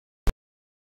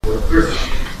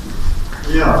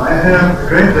Yeah, I have a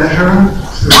great pleasure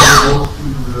to go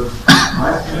into the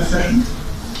night session.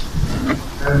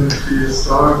 And we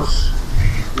start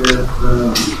with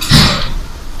the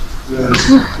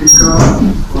speaker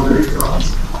for the Riegler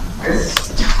Hess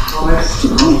Prize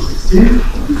 2016.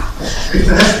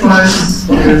 Riegler Hess Prize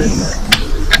is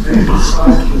a technical prize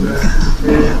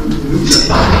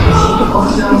for the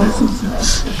participation in nuclear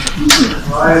physics. The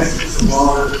prize is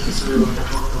awarded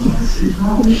to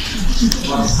Dr.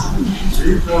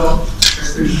 Riegler has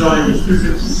been studying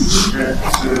physics at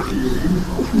the TU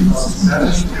from 2007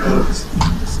 till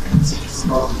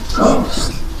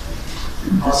 2012. He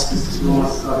passed his diploma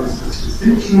studies with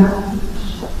distinction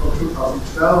from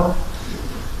 2012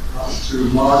 up to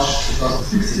March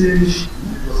 2016.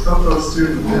 He was doctoral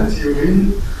student at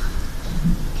TU,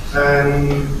 and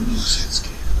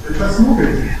it was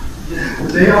moving.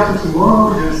 The day after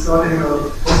tomorrow, he is starting a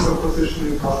postdoc position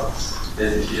in Kazakhstan.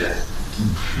 Yes.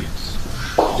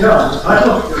 Yeah, the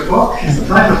title of your talk is the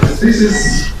title of the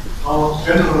thesis, How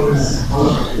General is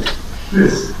Holography.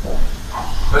 Please.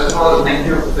 First of all, thank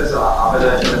you, Professor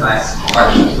Abele, for the nice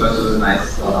introduction, for the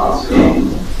nice answer on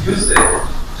Tuesday.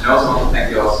 And I also want to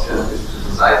thank the Austrian Institute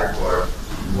Society for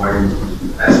awarding the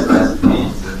Hess Prize to me.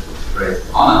 It's a great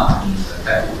honor, and I'm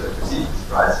happy to receive this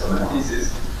prize for my thesis.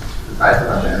 The title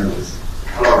of General is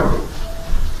Holography.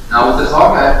 Now, with the talk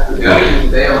I have prepared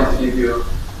today, I want to give you a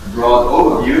broad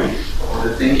overview of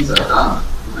the things I've done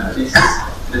in my thesis,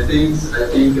 and the things I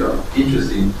think are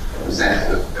interesting to present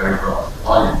to a very broad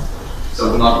audience.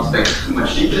 So do not expect too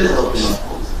much details, or do not be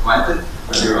disappointed,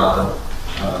 but you're rather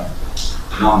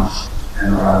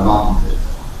non-detailed.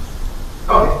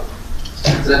 Okay,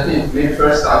 so let me maybe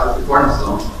first start with the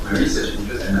cornerstone of my research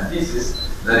interest and my thesis,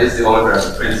 that is the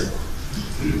holographic principle.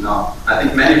 Now, I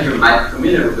think many of you might be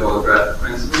familiar with the holographic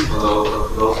principle, for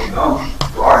those who don't,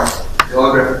 who aren't. The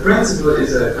holographic principle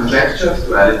is a conjecture of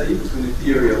duality between the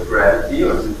theory of gravity,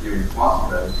 or the theory of quantum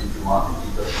gravity, if you want, in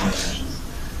d dimensions,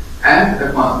 and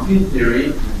the quantum field theory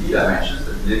in d dimensions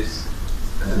that lives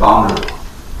at the boundary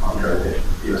of the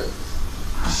gravitational field.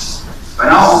 By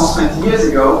now, almost 20 years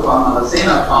ago, von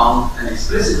Alesena found an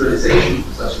explicit realization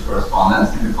of such a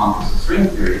correspondence in the context of string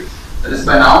theory that is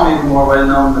by now maybe more well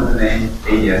known than the name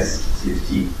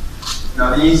ADS-CFT.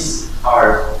 Now, these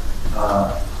are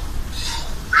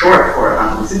short for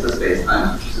anti-de Sitter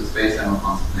spacetime, which is a spacetime of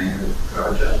constant negative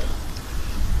curvature.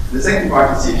 The second part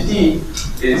of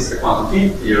CFT is a quantum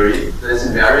field theory that is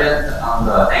invariant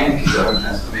under angle-preserving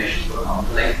transformations, or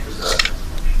under length-preserving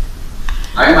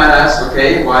transformations. Now you might ask,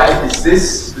 okay, why is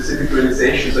this specific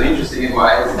realization so interesting, and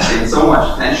why has it gained so much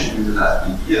attention in the last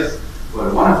 20 years? Well,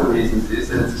 one of the reasons is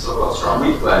that it's a so-called strong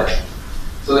weak duality.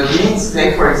 So that means,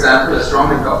 take for example a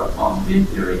strongly coupled quantum field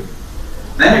theory.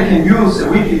 Then you can use a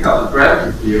weakly coupled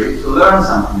gravity theory to learn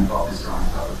something about this strongly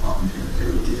coupled quantum field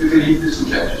theory, if you believe this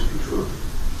conjecture to be true.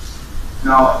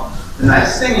 Now, the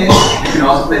nice thing is, you can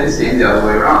also play this game the other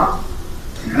way around.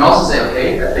 You can also say,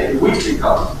 okay, I take a weakly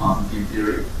coupled quantum field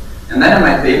theory, and then I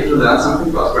might be able to learn something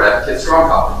about gravity at strong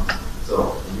coupling.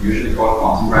 So, we usually call it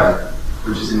quantum gravity,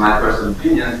 which is, in my personal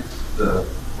opinion, the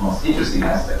most interesting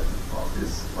aspect of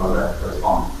this holographic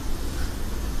correspondence.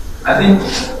 I think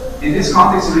in this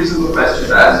context, a reasonable question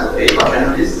to ask, okay, what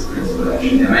general is this principle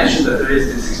actually? I mentioned that there is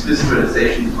this explicit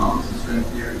realization in the context of string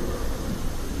theory.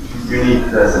 You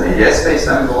need, there's an ADS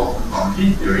spacetime involved in quantum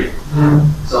field theory.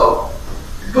 So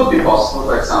it could be possible,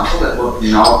 for example, that what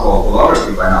we now call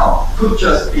holography by now could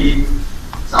just be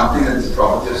something that is a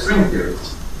property of string theory.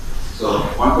 So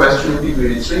one question would be, do you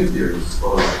need string theory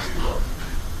for holography?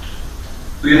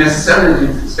 Do you necessarily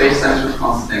need spacetimes with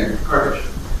constant negative curvature?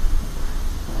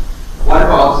 What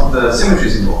about the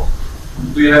symmetries involved?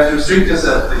 Do you have to restrict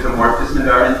yourself to diffeomorphism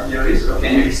invariant theories, or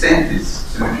can you extend these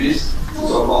symmetries to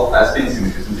so-called spin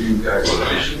symmetries? I'm doing very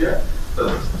definition here, but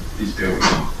please bear with me.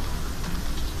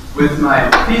 With my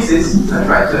thesis, I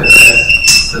tried to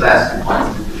address the last 2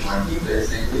 points in the more detail,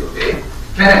 namely, okay,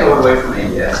 can I go away from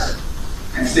ADS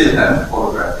and still have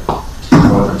holographic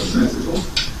principle?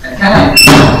 And can I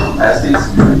as these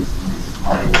symmetries in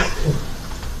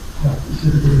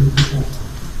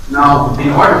these Now, in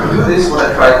order to do this, what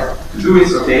I tried to do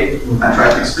is, okay, I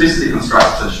tried to explicitly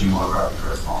construct such a holographic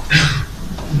correspondence.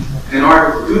 And in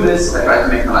order to do this, I tried to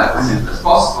make my life as simple as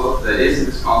possible, that is, in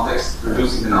this context,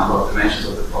 reducing the number of dimensions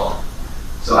of the problem.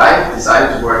 So I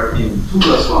decided to work in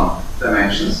 2+1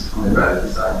 dimensions on the gravity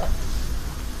side,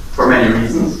 for many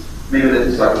reasons. Maybe let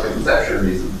me start with a conceptual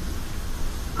reason.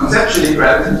 Conceptually,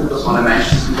 gravity in 2+1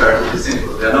 dimensions is comparatively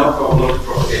simple. There are no local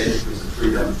propagating degrees of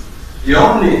freedom. The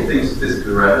only things of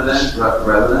physical relevance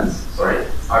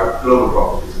are global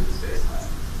properties of the space-time.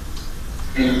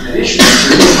 In addition,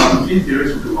 the quantum field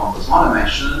theories will be 1 plus 1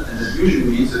 dimensional, and that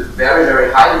usually means a very,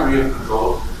 very high degree of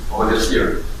control over the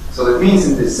theory. So that means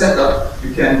in this setup,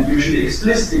 you can usually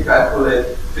explicitly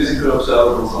calculate physical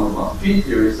observables on the quantum field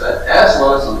theory side as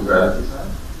well as on the gravity side.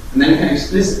 And then you can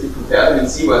explicitly compare them and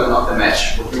see whether or not they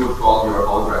match what you would call your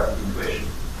holographic intuition.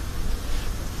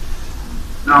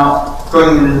 Now,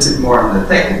 going a little bit more on the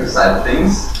technical side of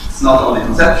things, it's not only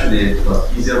conceptually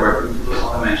easier working in 2 plus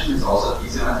 1 dimensions, it's also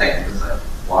easier on the technical side.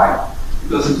 Why?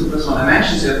 Because in 2 plus 1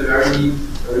 dimensions, you have a very neat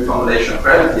reformulation of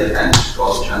gravity advantage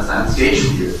called Chern-Simons gauge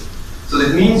theory. So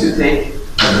that means you take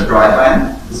the dry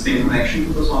band, the spin connection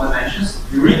 2 plus 1 dimensions,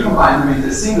 you recombine them into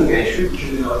a single gauge field, which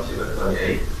you denote here by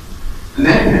 38. And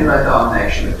then you can write down an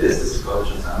action like this. This is called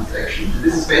Chern-Simons action. And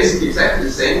this is basically exactly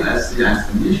the same as the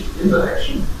Einstein-Hilbert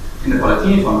action in the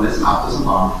Palatini formalism up to some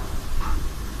boundary.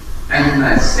 And the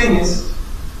nice thing is,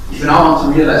 if you now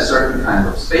want to realize certain kind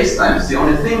of spacetimes, the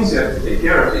only things you have to take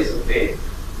care of is, okay,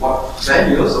 what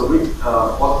values or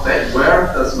where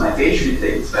does my gauge field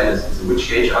take its values? So which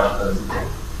gauge algebra does it take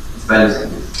its values in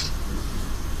this?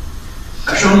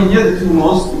 I've shown you here the 2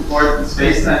 most important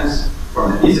spacetimes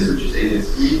from the thesis, which is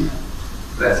ADS3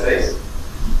 flat space.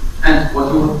 And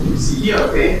what you see here,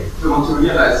 okay, if we want to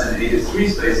realize an ADS3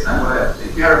 spacetime, what I have to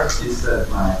take care of is that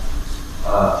my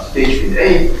gauge field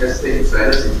A has to take its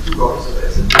values in 2 copies of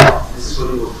S and T. This is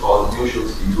what we would call usual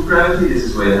spin 2 gravity. This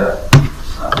is where you have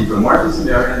diffeomorphism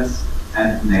invariance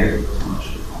and negative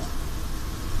cosmological constant.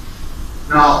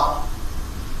 Now,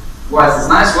 why is this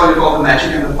nice? Well, you call the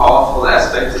magic and the powerful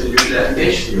aspects that you usually have in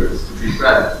gauge theories to treat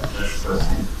gravity. That's the first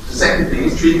thing. The second thing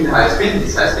is treating the high spin.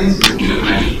 These high spins, which I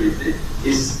mentioned briefly,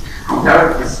 is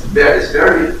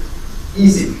very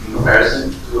easy in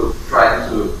comparison to trying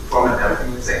to format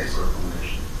everything in the second sort of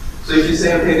formulation. So if you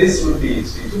say, okay, this would be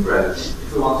spin 2 gravity,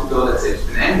 if we want to go, let's say, to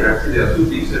spin n gravity, there are 2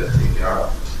 things you have to take care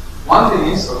of. One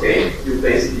thing is, okay, you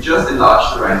basically just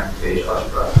enlarge the rank gauge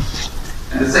algebra.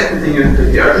 And the second thing you have to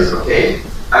take care of is, okay,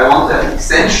 I want an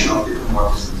extension of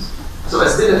diffeomorphisms. So I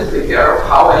still have to take care of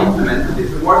how I implement the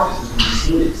diffeomorphisms in these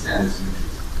newly extended symmetries.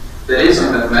 There is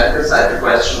on the mathematical side the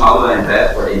question, how do I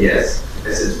embed for AES,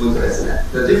 SS2 to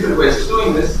SNF? There are different ways of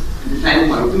doing this, and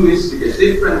depending on what you do is, you get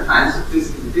different kinds of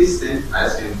physically distinct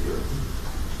high-spin theories.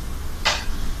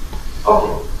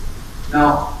 Okay,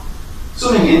 now,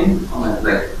 zooming in, on my,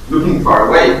 like looking far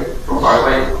away, from far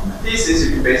away on my thesis,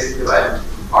 you can basically divide it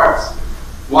into 2 parts.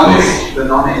 One is the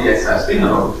non-AES high-spin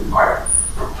orbital part,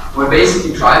 where I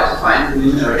basically try to find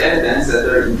preliminary evidence that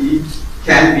there indeed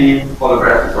can be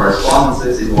holographic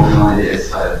correspondences involving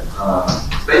non-AES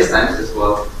spacetimes as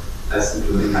well as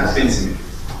including high-spin symmetries.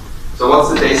 So what's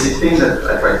the basic thing that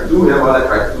I try to do here? Well, I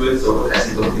try to do it sort of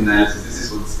asymptotic analysis. This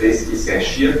is what's basically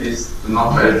sketched here. Please do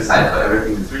not try to decipher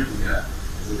everything that's written here.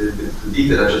 It's a little bit too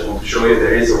detailed. I just want to show you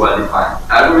there is a well-defined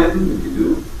algorithm that you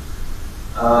do.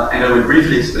 And I will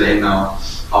briefly explain now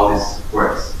how this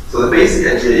works. So the basic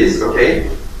idea is, okay,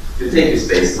 you take your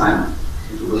space-time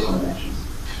in 2 plus 1 dimensions.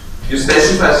 You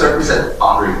specify a certain set of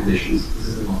boundary conditions. This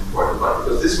is the most important part,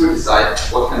 because this will decide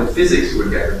what kind of physics you will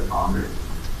get at the boundary.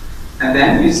 And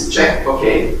then you check,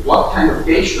 okay, what kind of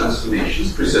gauge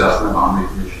transformations preserve my boundary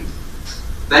conditions.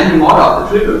 Then you model out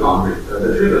the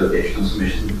trivial gauge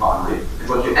transformations in the boundary. And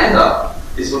what you end up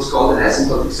is what's called an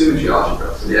asymptotic symmetry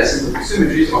algebra. So the asymptotic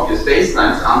symmetries of your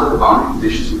spacetimes under the boundary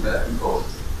conditions you have imposed.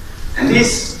 And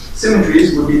these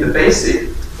symmetries would be the basic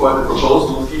for the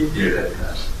proposed dual field theory that you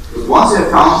have. Because once you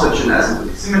have found such an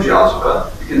asymptotic symmetry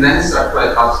algebra, you can then start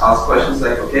to ask questions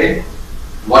like, okay,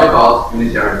 what about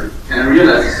unitarity? Can I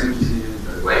realize the symmetries in a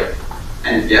unitary way?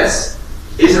 And if yes,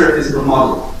 is there a physical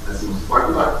model? That's the most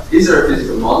important part. Is there a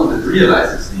physical model that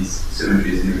realizes these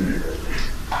symmetries in a unitary way?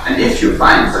 And if you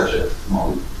find such a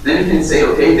model, then you can say,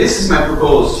 okay, this is my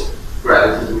proposed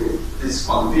gravity rule. This is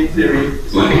quantum field theory, this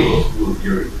is my proposed rule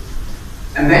theory.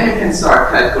 And then you can start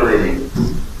calculating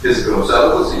physical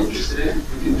observables you're interested in.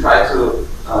 You can try to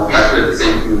calculate the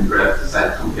same thing on the gravity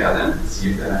side, compare them, and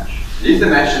see if they match. And if they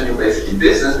match, then you're basically in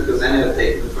business, because then you have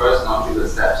taken the first non-trivial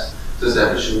steps to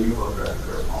establish a new holographic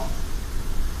correspondence.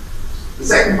 The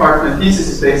second part of my thesis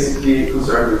is basically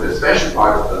concerned with the special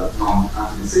part of the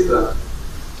non-anti-de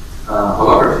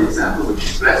holography example, which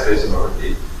is flat space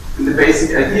holography. And the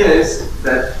basic idea is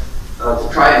that to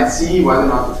try and see whether or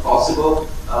not it's possible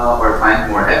or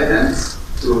find more evidence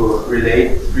to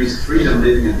relate degrees of freedom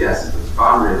living at the asymptotic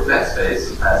boundary of flat space,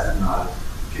 so past and now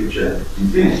future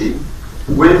infinity,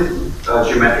 with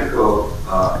geometrical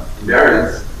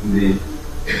invariance in the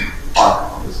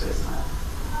arc of the space-time.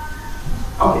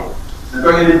 Okay, now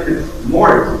going a little bit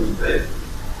more into detail,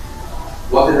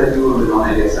 what did I do on the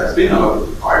non-ADS spin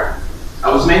orbital part?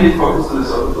 I was mainly focused on the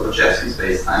sort of Lobachevsky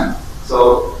space-time. So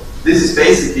This is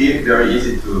basically very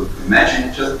easy to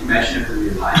imagine. Just imagine the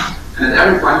real line. And at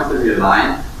every point of the real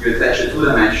line, you attach a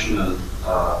two-dimensional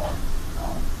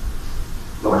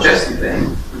Lobachevsky plane,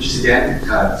 which is again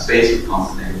space with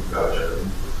constant negative curvature,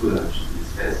 two dimensions in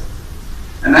this case.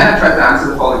 And then I try to answer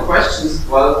the following questions.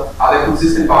 Well, are there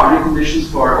consistent boundary conditions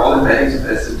for all embeddings of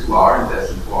SL2R and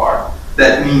SL4R?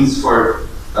 That means for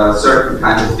certain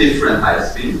kinds of different high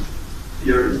spin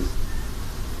theories.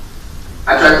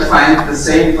 I try to find the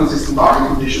same consistent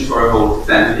boundary conditions for a whole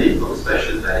family of a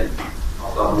special embedding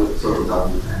of sort of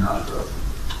W10 algebra.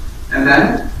 And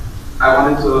then I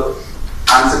wanted to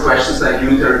answer questions like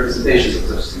unitary representations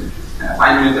of such symmetries. Can I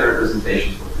find unitary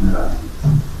representations for finite?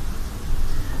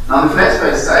 Now on the flat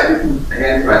space side, we can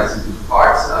again divide this into two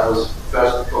parts. I was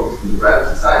first focused on the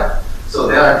gravity side. So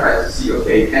there I tried to see,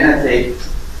 okay, can I take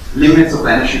limits of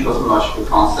energy cosmological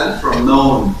constant from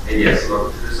known ADS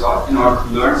logically result in order to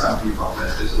learn something about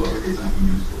flat space logically, something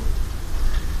useful.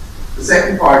 The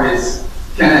second part is,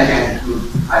 can I again include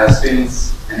higher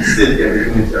spins and still get a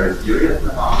unitary theory at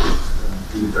my boundary,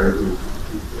 unitary group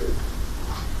theory?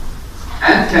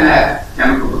 And can I have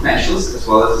chemical potentials as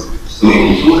well as as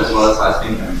well as high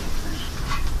spin chemical potentials?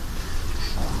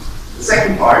 The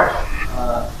second part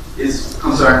is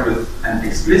concerned with an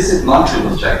explicit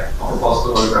non-trivial check of the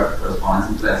possible holographic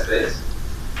correspondence in flat space.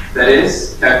 That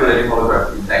is, calculating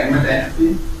holographic entanglement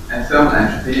entropy and thermal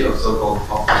entropy of so-called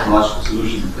cosmological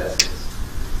solutions in flat space.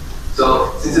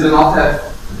 So, since I do not have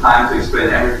the time to explain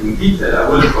everything in detail, I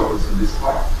will focus on this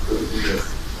part because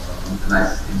I think that's the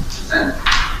nicest thing to present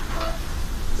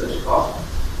such a talk,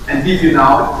 and give you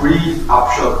now a brief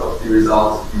upshot of the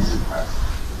results of these two parts.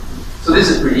 So this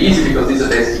is pretty easy because these are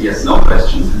basically yes/no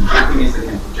questions, and the thing is I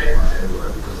can project them everywhere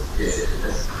because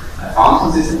yes, I found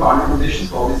consistent boundary conditions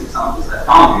for all these examples. I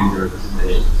found unitary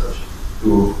representations of such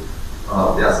two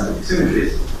the asymptotic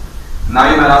symmetries. Now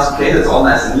you might ask, okay, that's all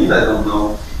nice and neat. I don't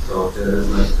know. So there is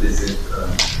no explicit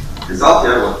result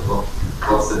here.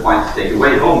 What's the point to take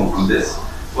away home from this?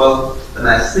 Well, the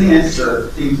nice thing is, the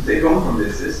thing to take home from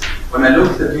this is, when I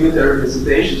looked at unitary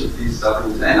representations of these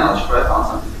W10 algebra, I found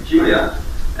something peculiar.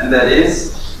 And that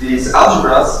is, these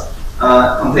algebras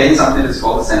contain something that's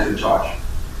called a central charge.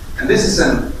 And this is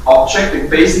an object that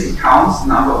basically counts the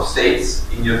number of states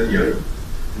in your theory.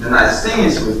 And the nice thing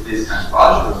is with this kind of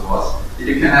algebras was that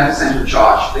you can have a central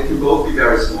charge that can both be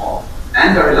very small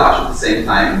and very large at the same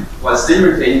time, while still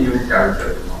retaining unitary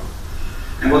terminal.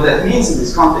 And what that means in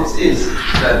this context is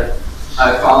that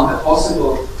I found a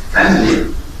possible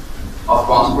family of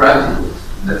quantum gravity groups.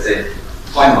 Let's say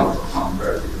point models of quantum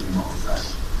gravity to be more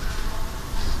precise.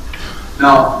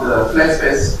 Now, the flat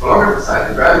space holography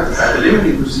side, the gravity side, the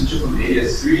limiting procedure from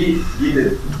ADS3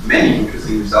 yielded many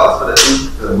interesting results, but I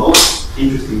think the most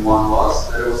interesting one was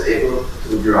that I was able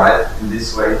to derive in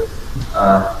this way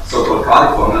so-called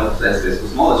Cardiff formula of flat space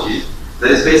cosmology. That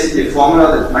is basically a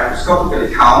formula that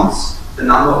microscopically counts the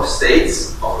number of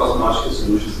states of cosmological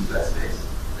solutions in flat space.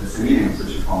 That's the meaning of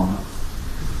such a formula.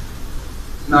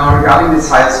 Now, regarding this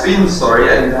higher spin story,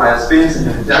 adding the higher spins and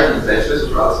unitarity in flat space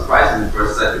was rather surprising at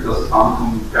first sight because I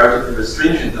found comparatively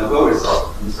stringent no-go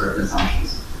result on certain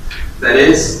assumptions. That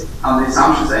is, on the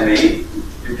assumptions I made,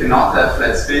 you cannot have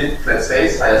flat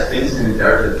space, higher spins, and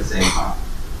unitarity at the same time.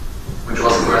 Which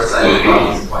was the first sight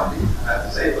rather disappointing, I have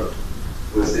to say, but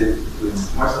we're still doing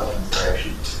more stuff in this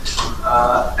direction.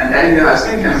 And adding the high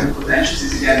spin chemical potentials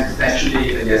is again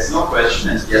potentially a yes/no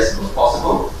question, and yes, it was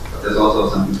possible, but there's also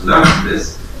something to learn from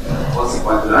this. What's the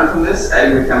point to learn from this?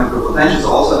 Adding the chemical potentials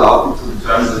also allowed me to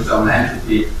determine the thermal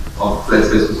entropy of flat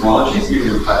space cosmologies,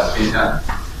 even with high spin here.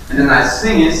 And the nice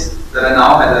thing is that I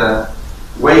now had a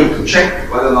way to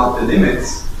check whether or not the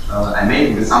limits I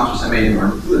made, the assumptions I made in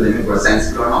order to do the limit were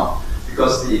sensible or not.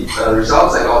 Because the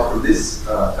results I got from this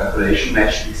calculation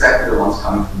matched exactly the ones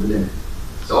coming from the limit.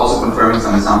 So also confirming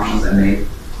some assumptions I made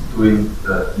doing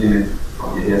the limit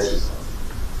from the ADS results.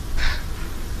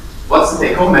 What's the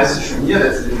take-home message from here?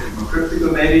 That's a little bit more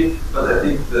cryptical maybe, but I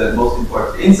think the most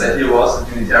important insight here was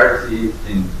that unitarity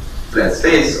in flat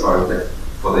space, or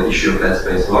for the issue of flat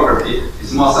space holography,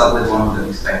 is more subtle than one would have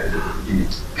expected at the beginning,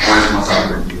 or is more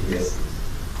subtle than the ADS.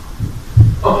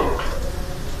 Okay.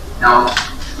 Now,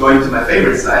 going to my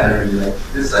favorite slide, I really like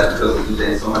this slide because it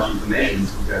contains so much information,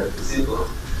 it's comparatively simple.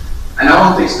 I now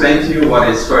want to explain to you what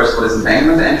is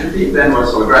entanglement entropy, then what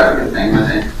is holographic entanglement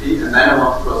entropy, and then I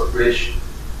want to cross the bridge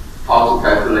how to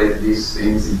calculate these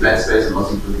things in flat space and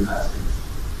also including high spins.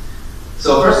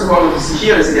 So first of all, what you see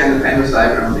here is again the Penrose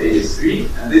diagram of the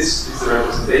ADS3, and this is the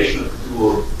representation of the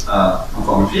dual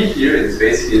conformal field here. It's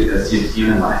basically a CFT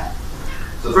in a line.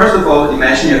 So first of all,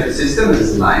 imagine you have the system, this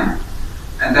is a line,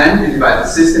 and then you divide the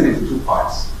system into two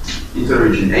parts. into the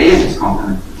region A and its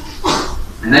complement B.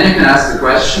 And then you can ask the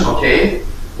question, okay,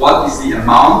 what is the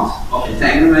amount of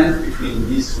entanglement between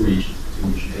these two regions,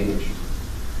 between region A and region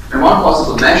B? And one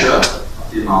possible measure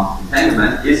of the amount of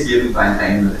entanglement is given by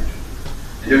entanglement entropy.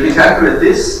 And you can calculate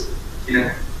this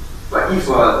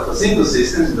for simple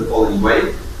systems in the following way.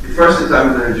 You first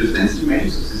determine the reduced density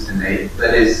matrix of system A,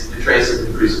 that is, you trace the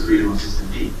degree of freedom of system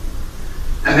B.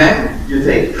 And then you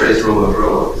take the trace row over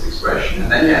row of this expression,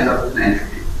 and then you end up with an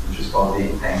entropy, which is called the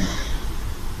entanglement.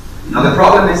 Now the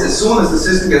problem is, as soon as the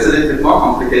system gets a little bit more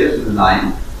complicated in the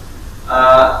line,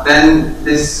 then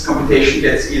this computation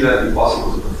gets either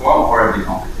impossible to perform or horribly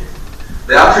complicated.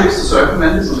 There are tricks to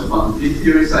circumvent this on the quantum field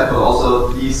theory side, but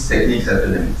also these techniques have their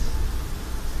limits.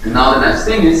 And now the nice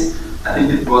thing is, I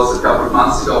think it was a couple of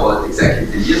months ago, or exactly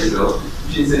 10 years ago,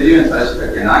 Shinseiryu and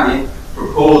Taishika Yanagi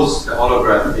proposed a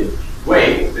holographic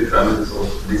way to determine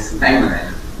this entanglement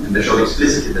entropy, and they showed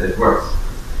explicitly that it works.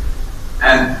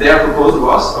 And their proposal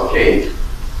was, okay,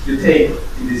 you take,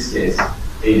 in this case,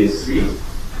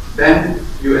 A3, then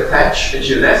you attach a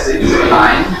geodesic to a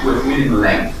line with minimal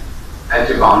length at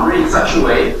your boundary in such a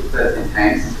way that it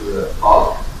hangs into the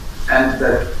bulk, and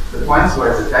that the points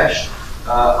where it's attached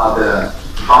are the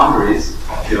boundaries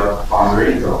of your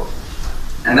boundary interval.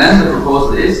 And then the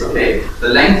proposal is, okay, the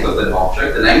length of that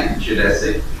object, the length of the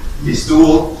geodesic, is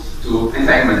dual to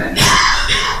entanglement entropy.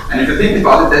 And if you think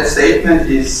about it, that statement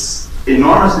is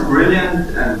enormously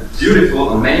brilliant and beautiful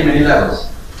on many, many levels.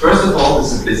 First of all, the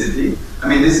simplicity. I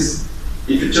mean, this is,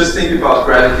 if you just think about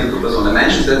gravity in 2 + 1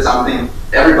 dimensions, that's something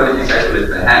everybody can calculate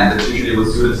by hand. That's usually what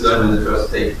students learn when they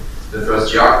first take the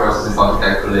first GR courses, is how to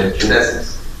calculate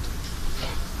geodesics.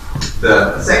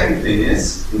 The second thing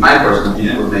is, in my personal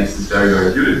opinion, what makes this very,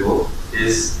 very beautiful,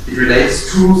 is it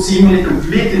relates to seemingly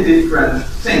completely different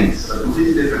things, or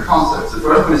completely different concepts. The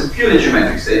first one is a purely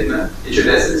geometric statement. A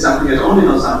geodesic is something that only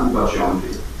knows something about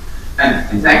geometry. And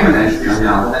entanglement entropy, on the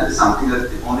other hand, is something that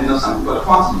only knows something about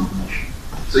quantum information.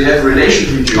 So you have a relation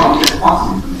between geometry and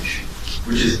quantum information,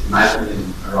 which is, in my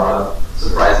opinion, a rather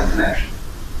surprising connection.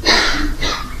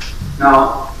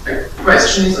 Now, the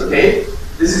question is, okay,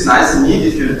 this is nice and neat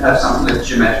if you have something like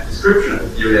geometric description of the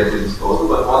theory at your disposal,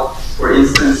 but what, for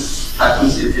instance,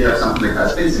 happens if you have something like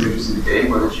high-spin symmetries in the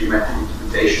game where the geometric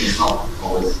interpretation is not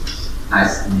always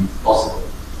nice and neat possible?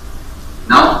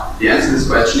 Now, the answer to this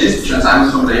question is, the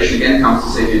Chern-Simons formulation again comes to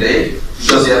save you day,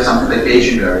 because you have something like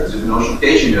gauge invariance, with the notion of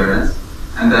gauge invariance,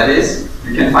 and that is,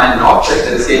 you can find an object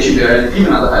that is gauge invariant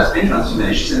even under high-spin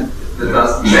transformations, and that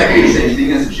does exactly the same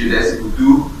thing as a geodesic would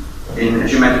do in a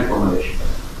geometric formulation.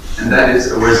 And that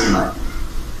is a Wilson line.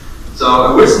 So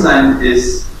a Wilson line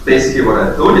is basically what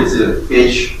I told you. It's a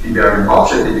gauge invariant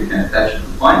object that you can attach to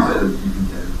the point so that you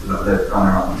can let it run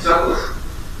around in circles.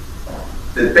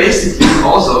 That basically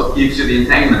also gives you the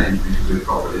entanglement entropy to do it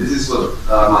properly. This is what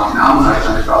Martin Ammann,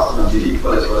 Alexander Krasner, and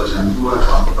Riegler, as well as Jan Buhr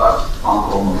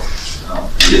found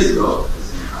almost years ago at the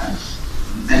same time.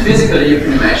 And physically, you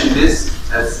can imagine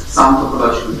this as some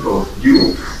topological code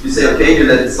U. You say, okay, you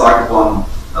let it start at one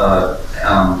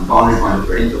boundary point of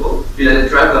your interval, you let it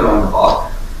travel along the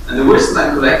path, and the Wilson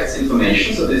line collects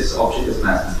information, so this object has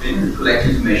mass and spin, and it collects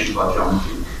information about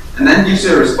geometry, and then gives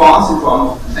you a response in form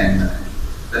of entanglement.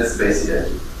 That's the basic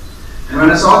idea. And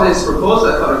when I saw this proposal,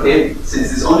 I thought, okay,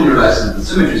 since this only relies on the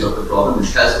symmetries of the problem,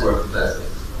 this has to work with class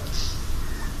studies.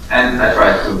 And I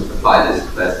tried to apply this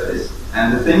to class studies.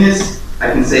 And the thing is,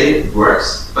 I can say it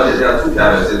works, but there are two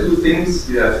caveats. There are two things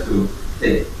you have to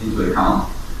take into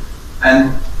account.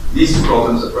 And these two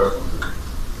problems are first ones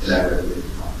to elaborate a bit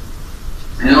on.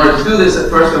 And in order to do this, at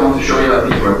first I want to show you how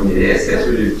things work in the AS case,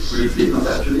 really briefly,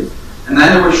 conceptually. And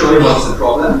then I will show you what's the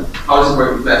problem, how does it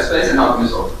work in flat space, and how can we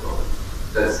solve the problem.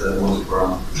 That's the most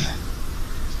important.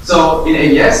 So in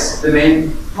AES, the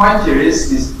main point here is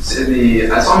the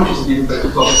isometries are given by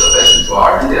two copies of S into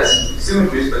R, and the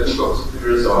symmetries by two copies of the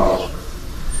Virasoro algebra.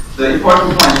 The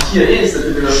important point here is that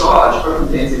the Virasoro algebra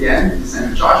contains again the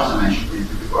central charges I mentioned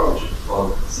before, which is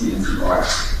called C and C bar.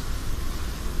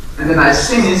 And the nice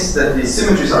thing is that the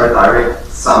symmetries are a direct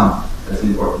sum. That's an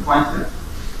important point here.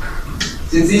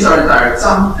 Since these are a direct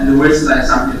sum, and the Wilson line is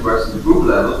something that works on the group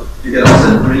level, you get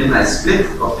also a really nice split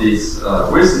of these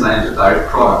Wilson lines into a direct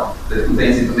product that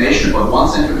contains information about one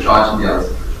central charge and the other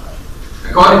central charge.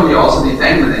 Accordingly, also the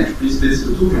entanglement entropy splits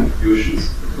into two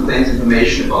contributions that contains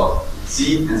information about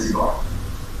C and C bar.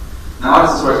 Now, how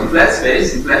does this work in flat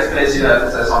space? In flat space, you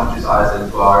have the isometries R as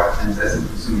into R and S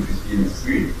into symmetries B and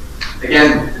S3.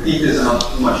 Again, the details are not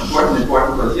too much important. The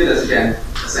important part here is again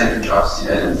a central charge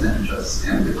CL and a central charge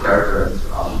CM with characterized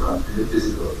into algebra and the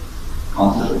physical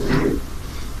concept of theory.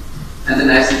 And the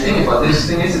nice thing about this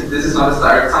thing is that this is not a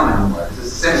direct sum anymore. This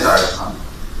is a semi-direct sum.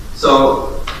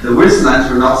 So the Wilson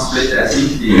lines will not split as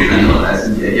neatly in general as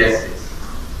in the AES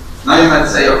case. Now you might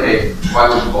say, okay, why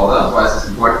would you bother? Why is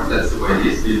this important? That's the way it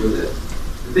is, deal with it.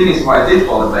 The thing is, why I did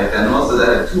bother back then was that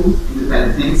I had two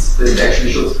independent things that it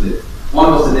actually should split. One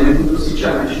was the limiting procedure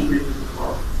I mentioned briefly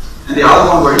before. And the other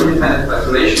one were independent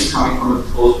calculations coming from a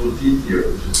proposed routine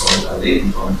theory, which is called a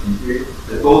latent routine theory,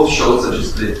 that both showed such a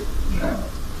split in general.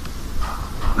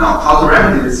 Now, how to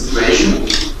remedy this situation?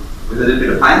 With a little bit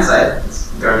of hindsight, it's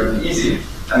comparatively easy.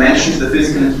 I mentioned the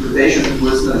physical interpretation of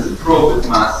Wilson as a probe with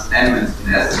mass m and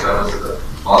spin s as well as the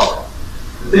positive.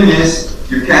 The thing is,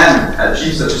 you can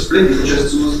achieve such a split if you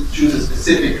just choose a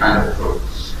specific kind of probe.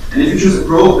 And if you choose a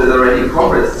probe that already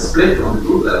incorporates the split on the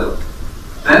group level,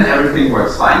 then everything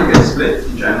works fine, you get a split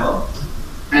in general.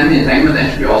 And the entanglement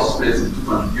entropy also splits into two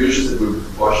contributions that will be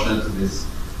proportional to this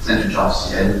central charge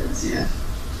Cl and Cn.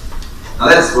 Now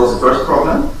that was the first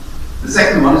problem. The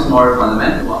second one is more a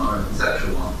fundamental one, or a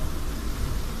conceptual one,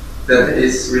 that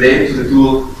is related to the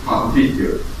dual quantum field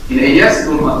theory. In AES,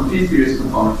 dual quantum field theory is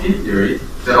conformal field theory.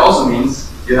 That also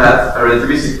means you have a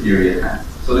relativistic theory at hand.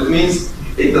 So it means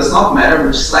it does not matter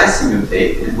which slicing you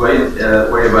take and where you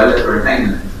evaluate your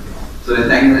entanglement entropy. So the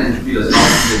entanglement entropy does not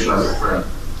be a choice of frame.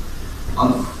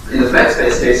 In the flat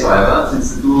space case, however,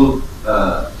 since the dual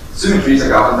symmetries are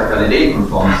governed by Galilean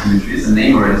conformal symmetries, the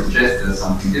name already suggests there's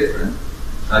something different.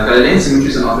 Galilean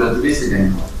symmetries are not relativistic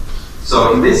anymore.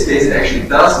 So in this case, it actually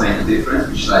does make a difference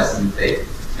which slicing you take,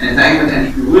 and entanglement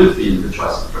entropy will feel the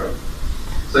choice of frame.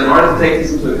 So in order to take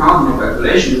this into account in your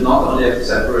calculation, you not only have to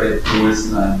separate the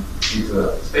Wilson line into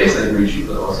a space-like region,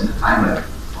 but also in a time-like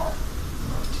form.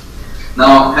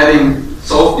 Now, having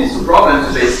solved these two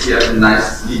problems, you basically have a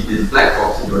nice, neat little black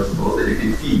box in your suppose that you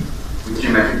can feed with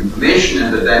geometric information,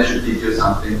 and that then should give you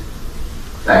something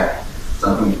back,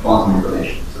 something with quantum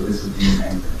information. So this would be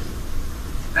entanglement.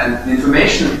 And the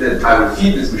information that I will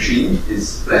feed this machine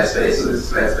is flat space, so this is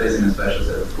flat space in a special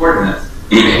set of coordinates.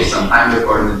 Okay, some time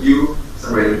coordinate u,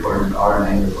 some radial coordinate r, and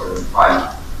angular coordinate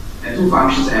phi, and two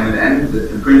functions m and n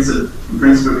that in principle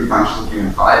be functions of u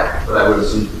and phi, but I would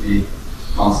assume to be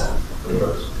constant for the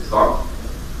purpose of this talk.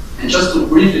 And just to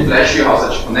briefly flash you how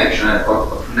such a connection, I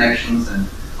talked about connections and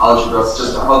algebras,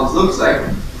 just how this looks like.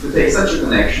 If you take such a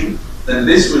connection, then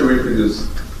this will reproduce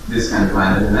this kind of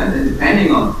line element, and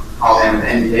depending on how m and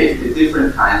n behave, you get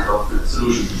different kinds of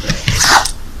solutions.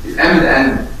 If m and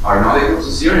n are not equal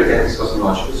to 0, you get these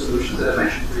cosmological solutions that I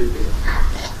mentioned briefly.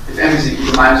 If m is equal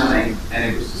to -1,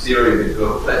 n equals to 0, you get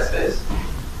global flat space.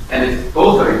 And if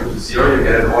both are equal to 0, you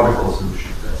get an orbital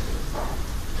solution to flat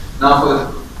space. Now, for the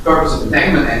purpose of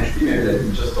entanglement entropy, maybe let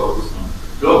me just focus on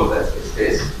global flat space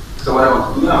case. So what I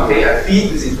want to do now, okay, I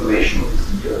feed this information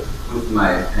here with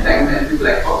my entanglement entropy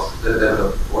black box that I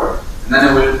developed before, and then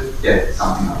I will get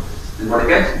something out of this. And what I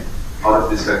get out of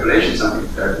this calculation, something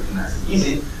comparatively nice and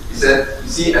easy, is that you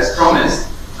see, as promised,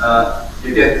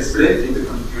 you get the split in the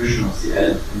contribution of Cl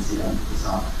and Cn to the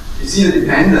sum. You see the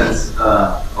dependence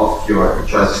of your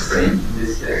choice of frame in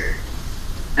this case.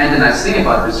 And the nice thing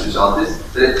about this result is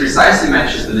that it precisely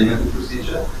matches the limiting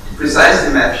procedure. It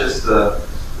precisely matches the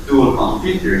dual quantum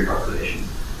field theory calculation.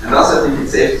 And thus I think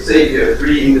it's safe to say if you have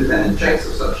three independent checks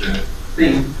of such a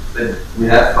thing, that we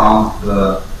have found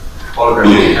the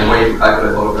holographic and way to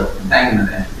calculate holographic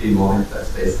entanglement entropy involving flat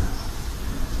space-time.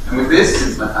 And with this,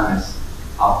 since my time is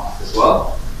up as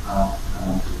well, I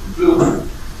want to conclude.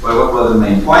 Well, what were the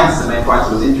main points? The main points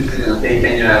I was interested in, okay,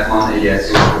 can you have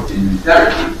non-AES holographic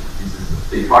unitarity? This is a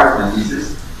big part of my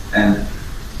thesis, and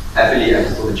happily I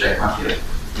just put a check mark here.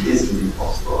 It is indeed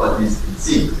possible, or at least it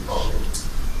seems to be possible.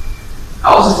 I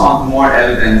also found more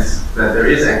evidence that there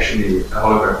is actually a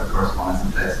holographic correspondence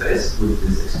in flat space with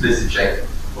this explicit check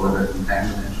for holographic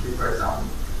entanglement entropy, for example.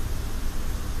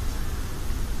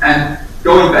 And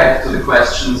going back to the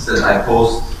questions that I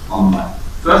posed on my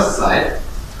first slide,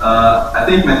 I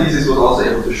think my thesis was also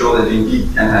able to show that you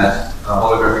indeed can have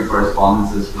holographic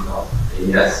correspondences without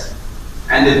AES,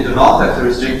 and that you do not have to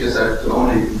restrict yourself to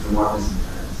only infomorphism.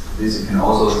 This you can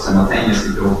also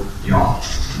simultaneously go beyond.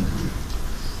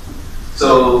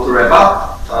 So to wrap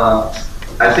up,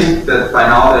 I think that by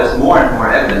now there's more and more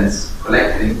evidence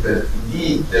collecting that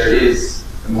indeed there is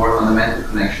a more fundamental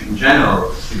connection in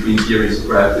general between theories of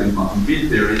gravity and quantum field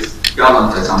theories,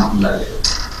 governed by something like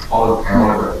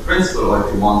holographic principle, or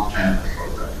if you want, generalized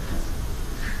holographic principle.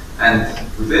 And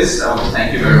with this, I want to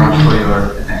thank you very much for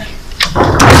your attention.